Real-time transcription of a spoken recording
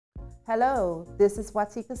Hello, this is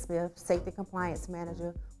Watika Smith, Safety Compliance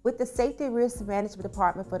Manager with the Safety Risk Management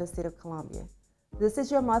Department for the City of Columbia. This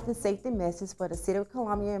is your monthly safety message for the City of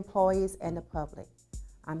Columbia employees and the public.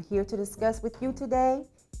 I'm here to discuss with you today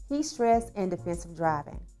heat stress and defensive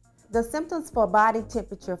driving. The symptoms for body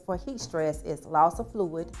temperature for heat stress is loss of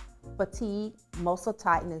fluid, fatigue, muscle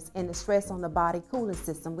tightness, and the stress on the body cooling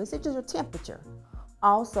system, which is your temperature.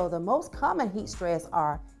 Also, the most common heat stress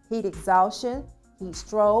are heat exhaustion, heat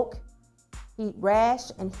stroke, heat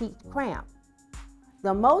rash, and heat cramp.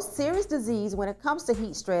 The most serious disease when it comes to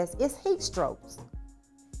heat stress is heat strokes.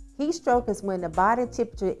 Heat stroke is when the body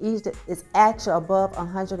temperature is actually above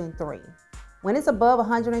 103. When it's above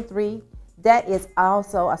 103, that is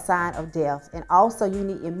also a sign of death. And also you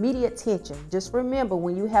need immediate attention. Just remember,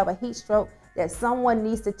 when you have a heat stroke, that someone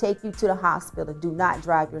needs to take you to the hospital. Do not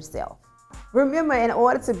drive yourself. Remember, in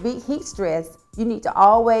order to beat heat stress, you need to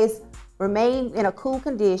always remain in a cool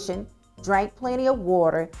condition, drink plenty of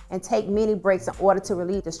water, and take many breaks in order to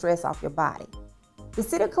relieve the stress off your body. The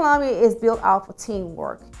City of Columbia is built off of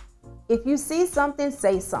teamwork. If you see something,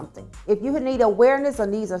 say something. If you need awareness or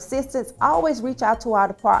need assistance, always reach out to our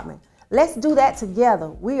department. Let's do that together.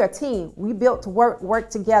 We are a team. We built to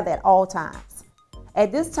work together at all times.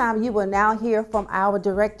 At this time, you will now hear from our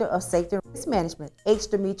Director of Safety and Risk Management, H.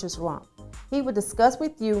 Demetrius Rump. He will discuss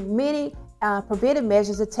with you many preventive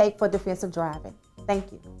measures to take for defensive driving.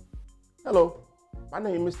 Thank you. Hello, my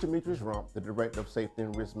name is Demetrius Rump, the Director of Safety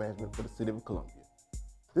and Risk Management for the City of Columbia.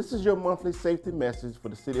 This is your monthly safety message for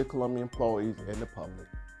the City of Columbia employees and the public.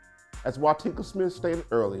 As Watika Smith stated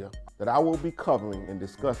earlier, that I will be covering and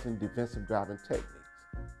discussing defensive driving techniques.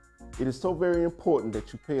 It is so very important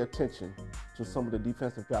that you pay attention to some of the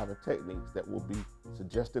defensive driving techniques that will be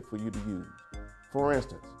suggested for you to use. For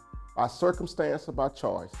instance, by circumstance or by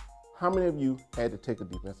choice, how many of you had to take a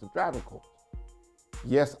defensive driving course?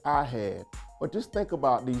 Yes, I had, but just think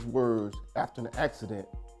about these words after an accident.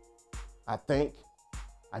 I think,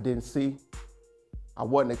 I didn't see, I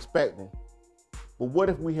wasn't expecting. But what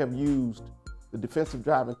if we have used the defensive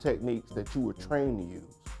driving techniques that you were trained to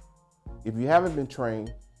use? If you haven't been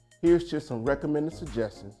trained, here's just some recommended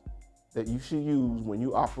suggestions that you should use when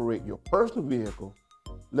you operate your personal vehicle,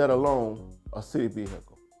 let alone a city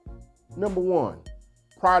vehicle. Number one,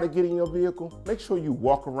 prior to getting your vehicle, make sure you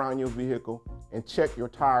walk around your vehicle and check your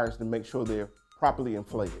tires to make sure they're properly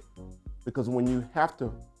inflated. Because when you have to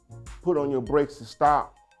put on your brakes to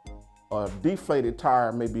stop, a deflated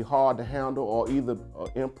tire may be hard to handle or either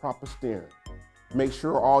improper steering. Make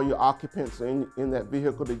sure all your occupants in that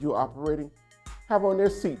vehicle that you're operating have on their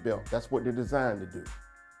seatbelt. That's what they're designed to do.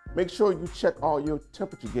 Make sure you check all your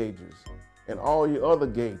temperature gauges and all your other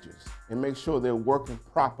gauges and make sure they're working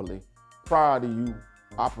properly prior to you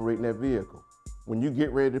operating that vehicle. When you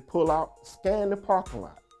get ready to pull out, scan the parking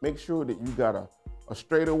lot. Make sure that you got a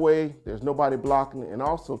straightaway, there's nobody blocking it, and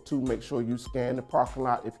also to make sure you scan the parking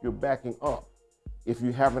lot if you're backing up. If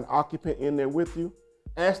you have an occupant in there with you,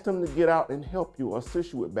 ask them to get out and help you or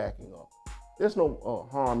assist you with backing up. There's no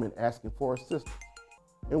harm in asking for assistance.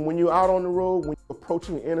 And when you're out on the road, when you're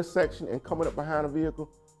approaching an intersection and coming up behind a vehicle,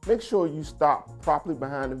 make sure you stop properly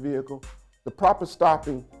behind the vehicle. The proper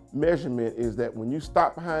stopping measurement is that when you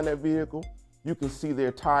stop behind that vehicle, you can see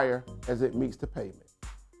their tire as it meets the pavement.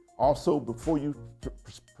 Also, before you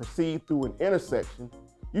proceed through an intersection,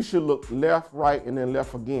 you should look left, right, and then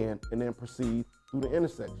left again, and then proceed through the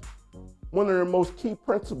intersection. One of the most key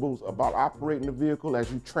principles about operating the vehicle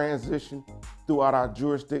as you transition throughout our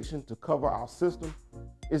jurisdiction to cover our system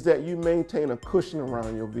is that you maintain a cushion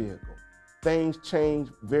around your vehicle. Things change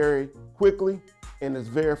very quickly and it's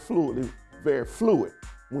very fluid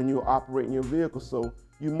when you're operating your vehicle, so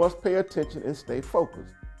you must pay attention and stay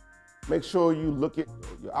focused. Make sure you look at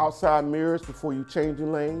your outside mirrors before you change your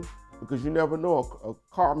lane, because you never know,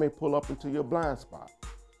 a car may pull up into your blind spot.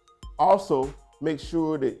 Also, make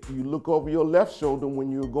sure that you look over your left shoulder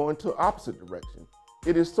when you're going to the opposite direction.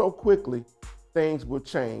 It is so quickly, things will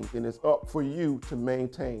change, and it's up for you to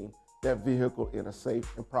maintain that vehicle in a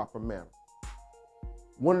safe and proper manner.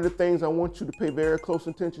 One of the things I want you to pay very close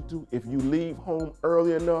attention to, if you leave home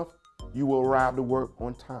early enough, you will arrive to work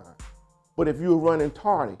on time. But if you're running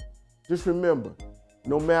tardy, just remember,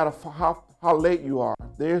 no matter how late you are,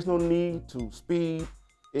 there's no need to speed.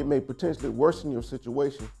 It may potentially worsen your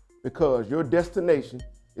situation because your destination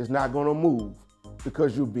is not going to move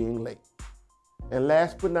because you're being late. And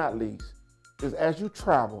last but not least, is as you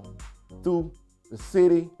travel through the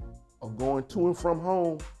city or going to and from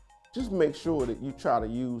home, just make sure that you try to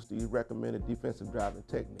use these recommended defensive driving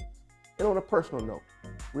techniques. And on a personal note,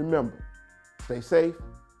 remember, stay safe,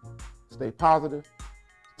 stay positive,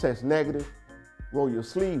 test negative, roll your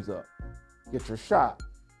sleeves up, Get your shot,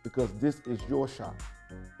 because this is your shot.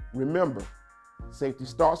 Remember, safety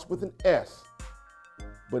starts with an S,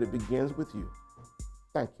 but it begins with you.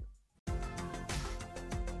 Thank you.